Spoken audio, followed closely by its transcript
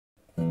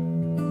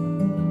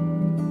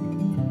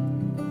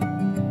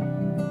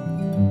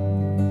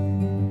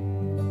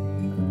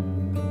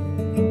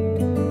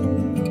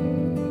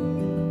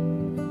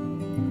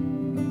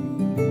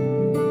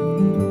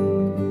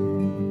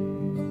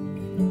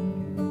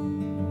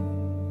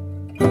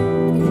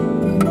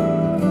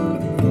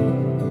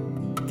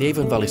The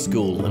Avon Valley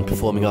School and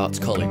Performing Arts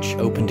College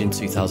opened in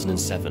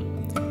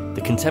 2007.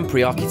 The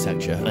contemporary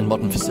architecture and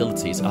modern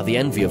facilities are the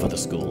envy of other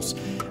schools,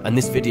 and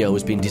this video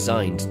has been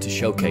designed to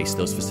showcase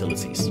those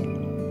facilities.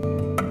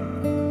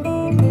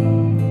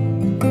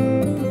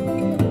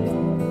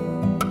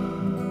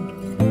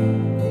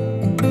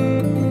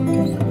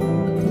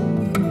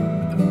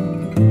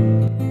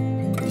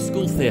 The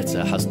school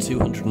theatre has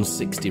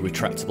 260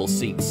 retractable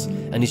seats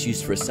and is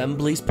used for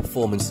assemblies,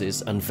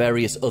 performances and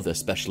various other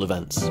special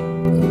events.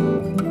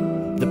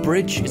 The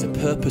bridge is a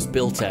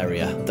purpose-built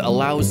area that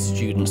allows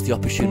students the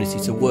opportunity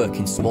to work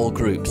in small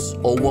groups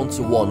or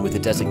one-to-one with a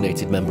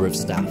designated member of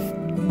staff.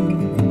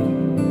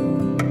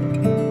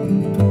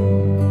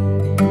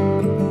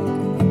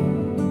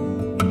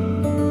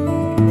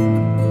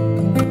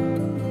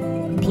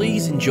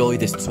 Please enjoy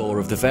this tour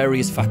of the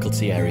various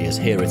faculty areas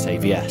here at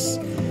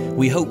AVS.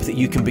 We hope that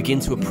you can begin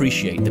to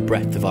appreciate the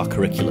breadth of our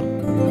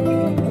curriculum.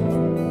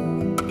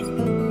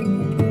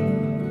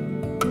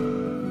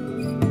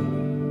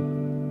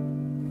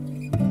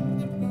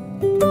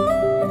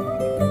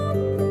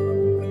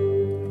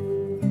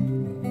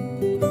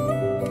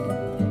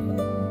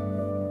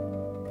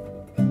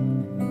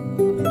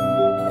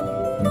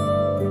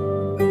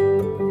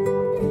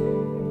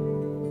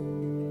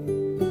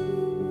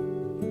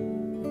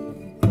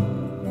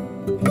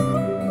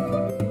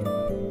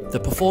 The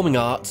performing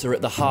arts are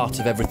at the heart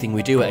of everything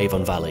we do at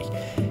Avon Valley.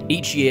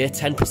 Each year,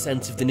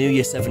 10% of the New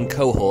Year 7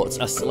 cohorts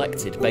are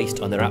selected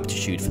based on their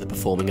aptitude for the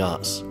performing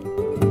arts.